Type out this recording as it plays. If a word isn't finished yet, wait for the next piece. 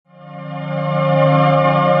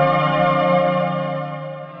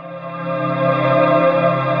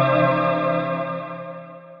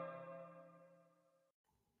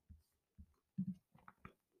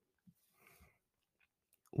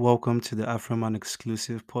welcome to the Afroman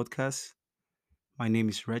exclusive podcast. My name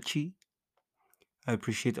is Rechi. I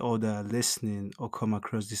appreciate all that are listening or come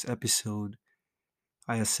across this episode.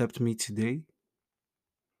 I accept me today.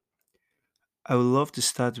 I would love to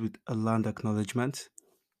start with a land acknowledgement.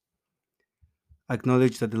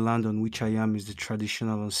 Acknowledge that the land on which I am is the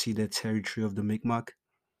traditional unceded territory of the Mi'kmaq.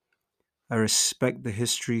 I respect the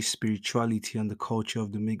history, spirituality, and the culture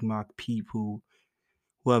of the Mi'kmaq people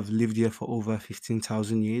who have lived here for over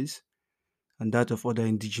 15,000 years, and that of other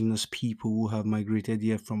indigenous people who have migrated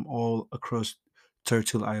here from all across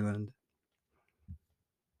Turtle Island.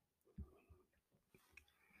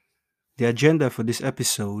 The agenda for this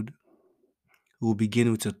episode will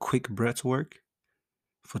begin with a quick breath work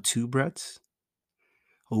for 2 breaths.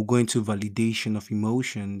 We'll go into validation of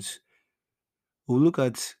emotions. We'll look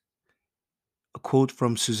at a quote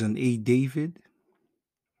from Susan A. David,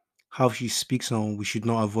 how she speaks on we should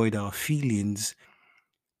not avoid our feelings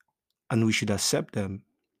and we should accept them.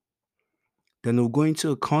 Then we'll go into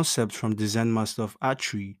a concept from the Zen master of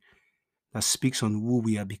archery that speaks on who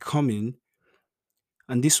we are becoming.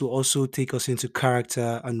 And this will also take us into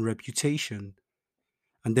character and reputation.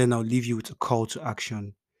 And then I'll leave you with a call to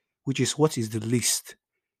action, which is what is the least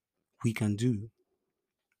we can do.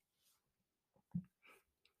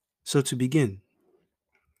 So to begin,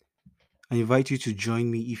 I invite you to join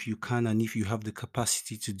me if you can and if you have the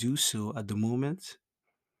capacity to do so at the moment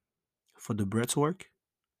for the breath work.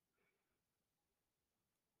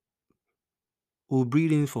 We'll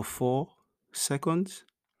breathe in for 4 seconds,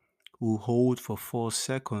 we'll hold for 4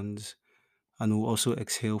 seconds, and we'll also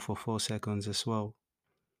exhale for 4 seconds as well.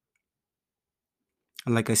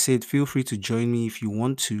 And like I said, feel free to join me if you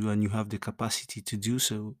want to and you have the capacity to do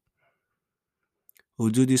so.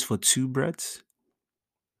 We'll do this for 2 breaths.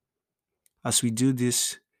 As we do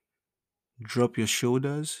this, drop your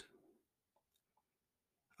shoulders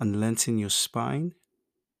and lengthen your spine.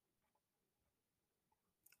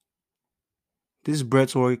 This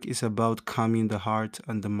breath work is about calming the heart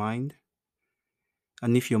and the mind.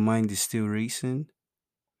 And if your mind is still racing,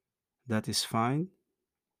 that is fine.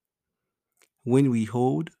 When we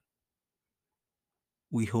hold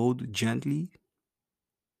gently.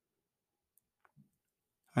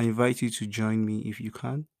 I invite you to join me if you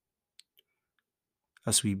can.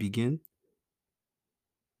 As we begin,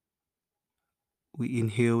 we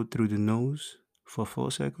inhale through the nose for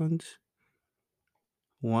 4 seconds.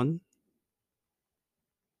 1,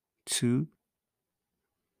 2,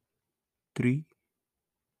 3,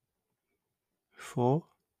 4.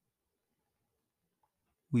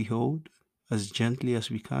 We hold as gently as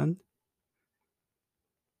we can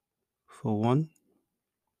for 1,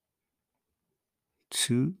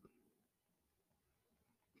 2,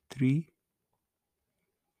 3,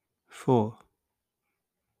 4.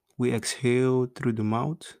 We exhale through the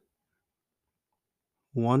mouth.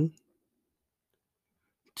 1,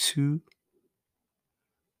 2,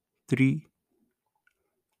 3,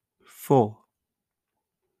 4.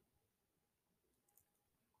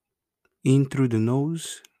 In through the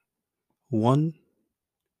nose. 1,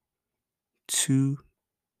 2,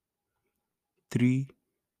 3,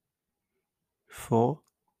 4.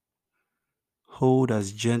 Hold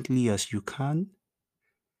as gently as you can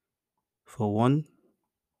for 1,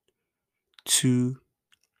 2,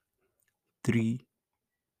 3,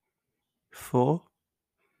 4.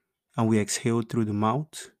 And we exhale through the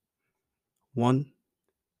mouth. 1,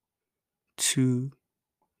 2,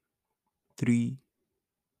 3,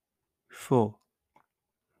 4.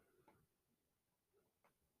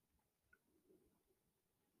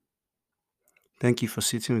 Thank you for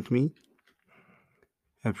sitting with me.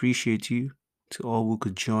 I appreciate you, to all who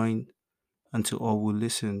could join and to all who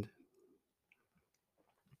listened.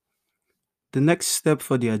 The next step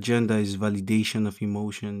for the agenda is validation of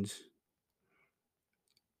emotions.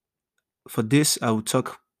 For this, I will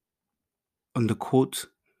talk on the quote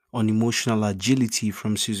on emotional agility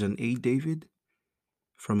from Susan A. David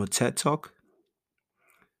from a TED Talk.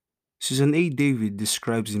 Susan A. David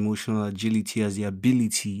describes emotional agility as the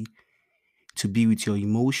ability to be with your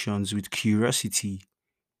emotions with curiosity,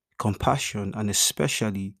 compassion, and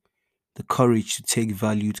especially the courage to take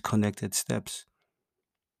valued connected steps.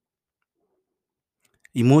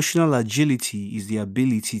 Emotional agility is the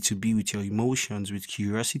ability to be with your emotions with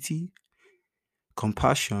curiosity,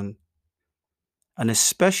 compassion, and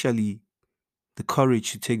especially the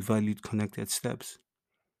courage to take valued connected steps.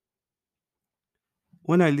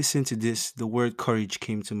 When I listened to this, the word courage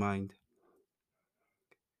came to mind,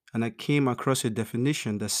 and I came across a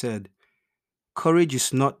definition that said, courage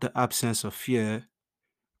is not the absence of fear,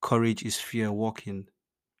 courage is fear walking.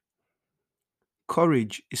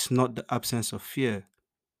 Courage is not the absence of fear.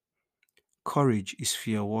 Courage is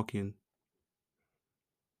fear walking.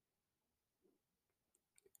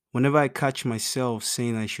 Whenever I catch myself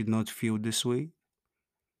saying I should not feel this way,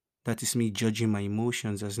 that is me judging my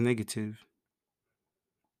emotions as negative.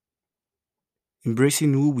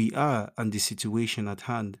 Embracing who we are and the situation at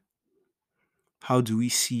hand. How do we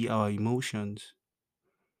see our emotions?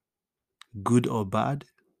 Good or bad?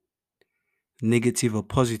 Negative or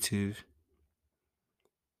positive?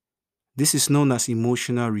 This is known as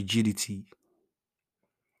emotional rigidity.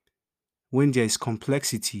 When there is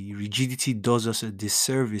complexity, rigidity does us a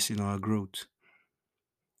disservice in our growth.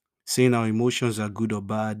 Saying our emotions are good or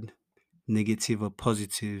bad, negative or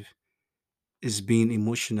positive, is being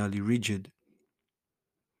emotionally rigid.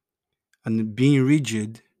 And being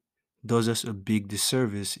rigid does us a big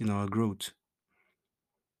disservice in our growth.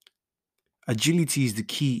 Agility is the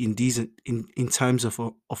key in in times of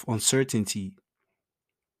uncertainty.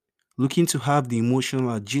 Looking to have the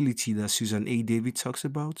emotional agility that Susan A. David talks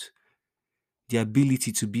about, the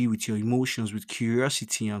ability to be with your emotions with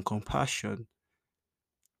curiosity and compassion,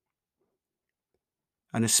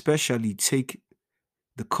 and especially take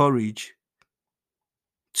the courage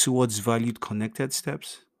towards valued connected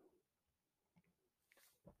steps.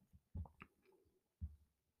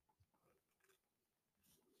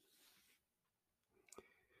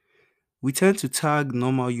 We tend to tag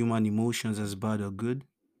normal human emotions as bad or good.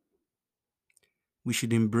 We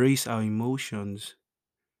should embrace our emotions,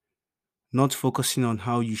 not focusing on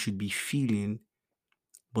how you should be feeling,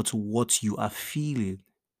 but what you are feeling.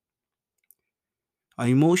 Our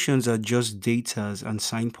emotions are just datas and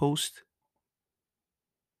signposts.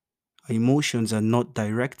 Our emotions are not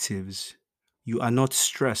directives. You are not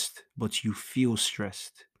stressed, but you feel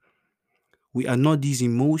stressed. We are not these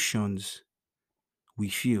emotions we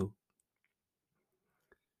feel.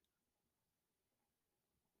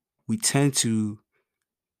 We tend to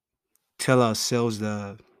tell ourselves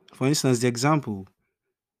that, for instance, the example,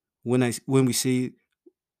 when we say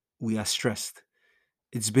we are stressed,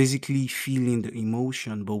 it's basically feeling the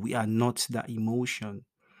emotion, but we are not that emotion.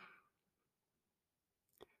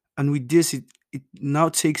 And with this, it now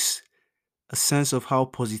takes a sense of how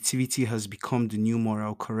positivity has become the new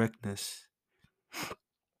moral correctness.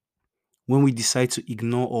 When we decide to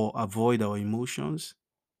ignore or avoid our emotions,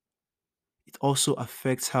 it also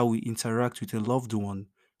affects how we interact with a loved one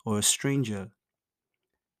or a stranger,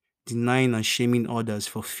 denying and shaming others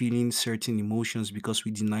for feeling certain emotions because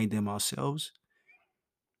we deny them ourselves.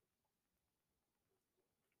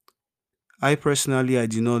 I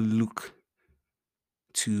do not look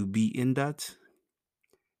to be in that.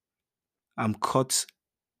 I'm caught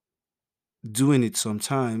doing it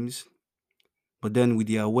sometimes, but then with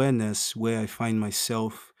the awareness where I find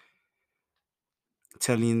myself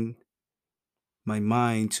telling my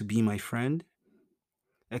mind to be my friend,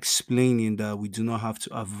 explaining that we do not have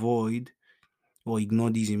to avoid or ignore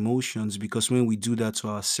these emotions because when we do that to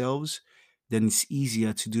ourselves, then it's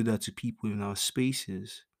easier to do that to people in our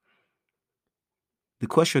spaces. The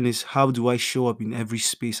question is, how do I show up in every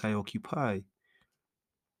space I occupy?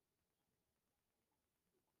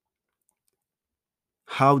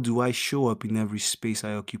 How do I show up in every space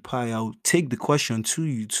I occupy? I'll take the question to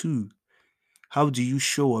you too. How do you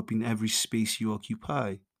show up in every space you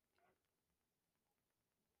occupy?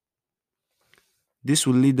 This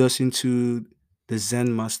will lead us into the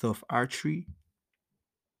Zen master of archery,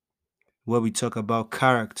 where we talk about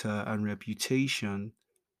character and reputation.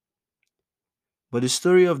 But the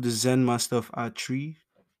story of the Zen master of archery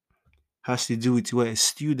has to do with where a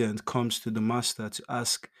student comes to the master to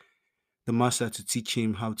ask the master to teach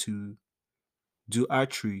him how to do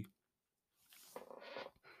archery.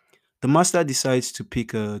 The master decides to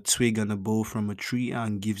pick a twig and a bow from a tree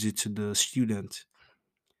and gives it to the student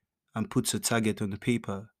and puts a target on the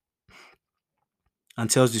paper and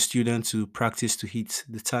tells the student to practice to hit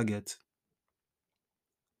the target.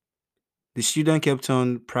 The student kept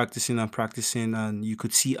on practicing and practicing, and you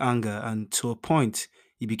could see anger, and to a point,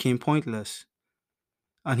 it became pointless.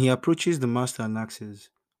 And he approaches the master and asks,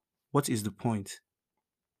 "What is the point?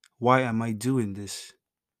 Why am I doing this?"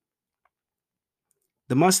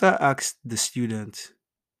 The master asked the student,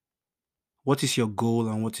 "What is your goal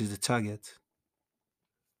and what is the target?"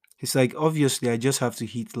 He's like, "Obviously, I just have to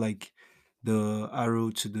hit like the arrow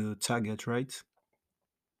to the target, right?"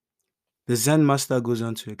 The Zen master goes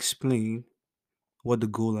on to explain what the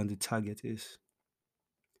goal and the target is.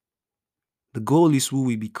 The goal is who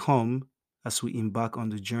we become as we embark on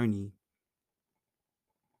the journey,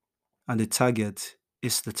 and the target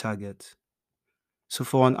is the target. So,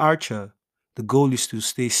 for an archer, the goal is to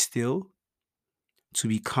stay still, to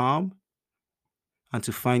be calm, and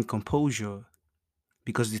to find composure.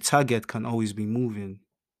 because the target can always be moving.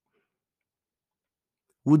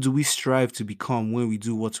 Who do we strive to become when we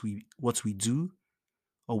do what we do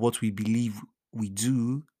or what we believe we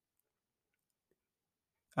do?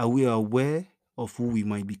 Are we aware of who we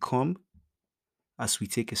might become as we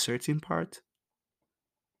take a certain part?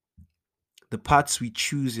 The paths we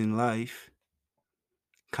choose in life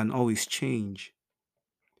can always change,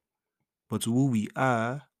 but who we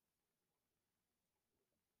are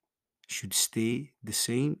should stay the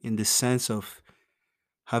same in the sense of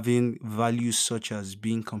having values such as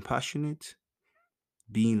being compassionate,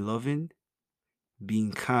 being loving,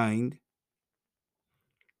 being kind,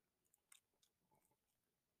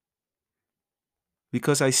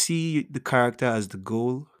 because I see the character as the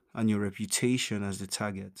goal and your reputation as the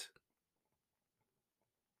target.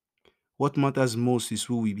 What matters most is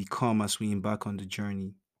who we become as we embark on the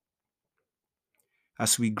journey.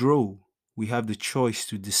 As we grow, we have the choice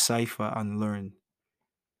to decipher and learn.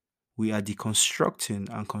 We are deconstructing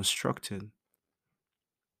and constructing.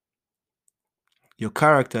 Your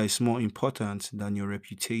character is more important than your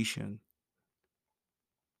reputation.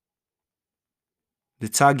 The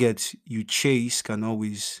target you chase can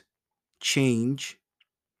always change,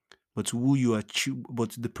 but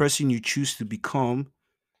but the person you choose to become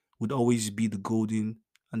would always be the golden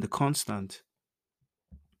and the constant.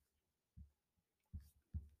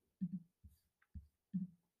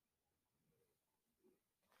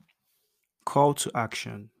 Call to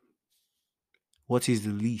action. What is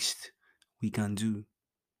the least we can do?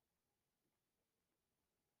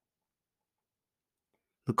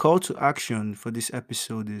 The call to action for this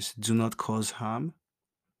episode is do not cause harm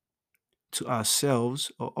to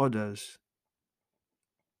ourselves or others.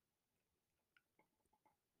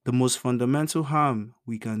 The most fundamental harm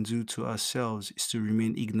we can do to ourselves is to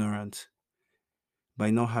remain ignorant by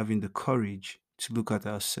not having the courage to look at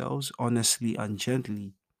ourselves honestly and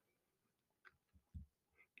gently.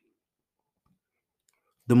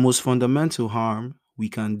 The most fundamental harm we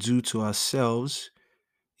can do to ourselves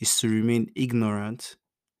is to remain ignorant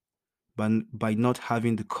by not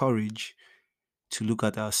having the courage to look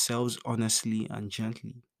at ourselves honestly and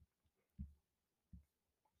gently.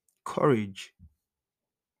 Courage,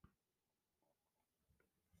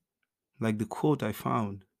 like the quote I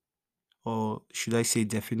found, or should I say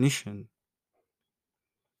definition,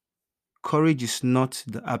 courage is not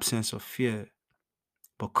the absence of fear,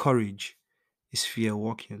 but courage is fear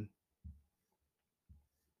walking.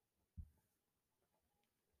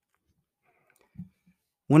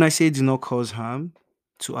 When I say do not cause harm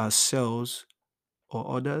to ourselves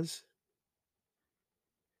or others,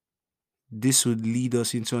 this would lead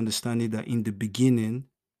us into understanding that in the beginning,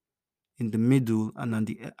 in the middle,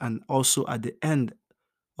 and also at the end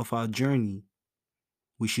of our journey,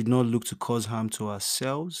 we should not look to cause harm to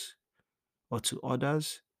ourselves or to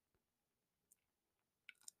others.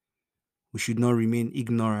 We should not remain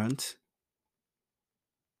ignorant.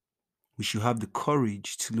 We should have the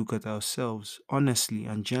courage to look at ourselves honestly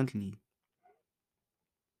and gently.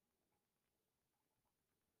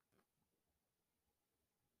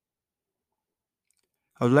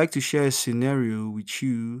 I would like to share a scenario with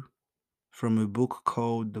you from a book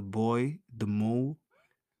called The Boy, the Mole,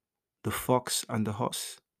 the Fox, and the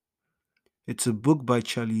Horse. It's a book by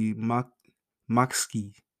Charlie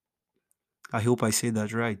Mackesy. I hope I said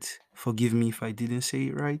that right. Forgive me if I didn't say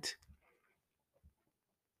it right.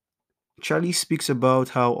 Charlie speaks about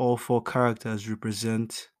how all four characters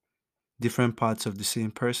represent different parts of the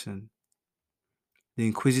same person. The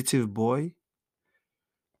inquisitive boy,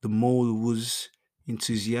 the mole who's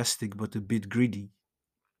enthusiastic but a bit greedy,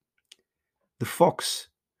 the fox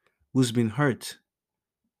who's been hurt,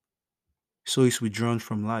 so is withdrawn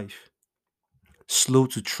from life, slow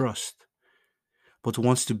to trust, but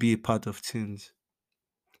wants to be a part of things,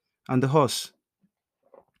 and the horse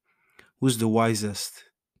who's the wisest,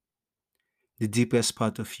 the deepest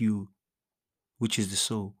part of you, which is the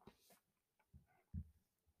soul.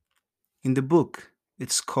 In the book,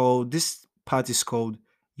 this part is called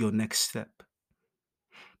Your Next Step.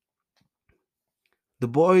 The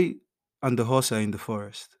boy and the horse are in the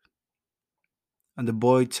forest, and the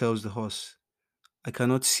boy tells the horse, I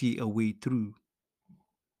cannot see a way through.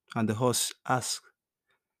 And the horse asks,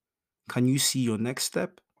 can you see your next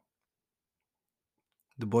step?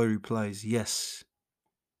 The boy replies, yes.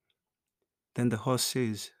 Then the horse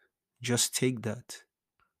says, just take that.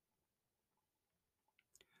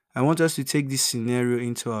 I want us to take this scenario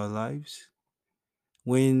into our lives.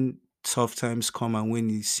 When tough times come and when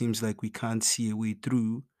it seems like we can't see a way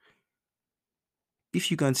through,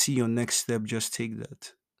 if you can see your next step, just take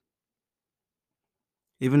that.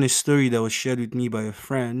 Even a story that was shared with me by a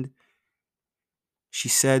friend She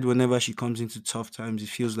said whenever she comes into tough times, it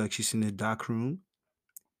feels like she's in a dark room.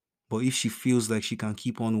 But if she feels like she can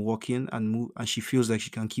keep on walking and move, and she feels like she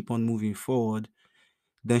can keep on moving forward,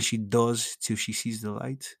 then she does till she sees the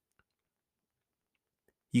light.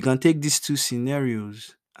 You can take these two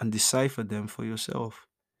scenarios and decipher them for yourself.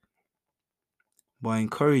 But I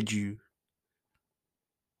encourage you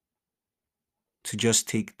to just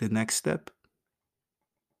take the next step.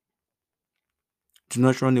 Do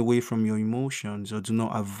not run away from your emotions or do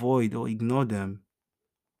not avoid or ignore them.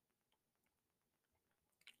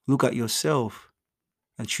 Look at yourself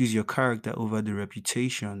and choose your character over the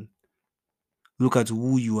reputation. Look at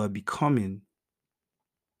who you are becoming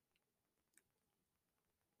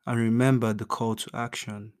and remember the call to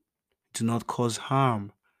action. Do not cause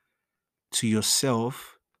harm to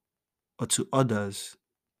yourself or to others.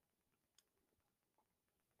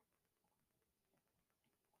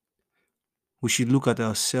 We should look at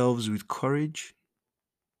ourselves with courage,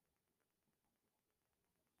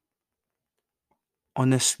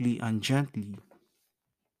 honestly, and gently.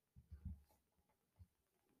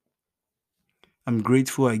 I'm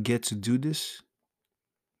grateful I get to do this.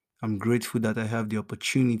 I'm grateful that I have the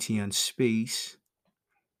opportunity and space.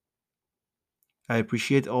 I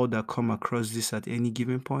appreciate all that come across this at any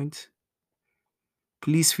given point.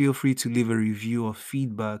 Please feel free to leave a review or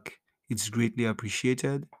feedback. It's greatly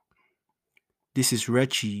appreciated. This is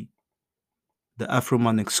Rechi, the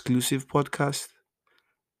Afroman exclusive podcast,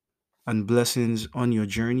 and blessings on your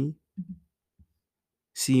journey.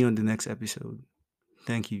 See you on the next episode.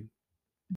 Thank you.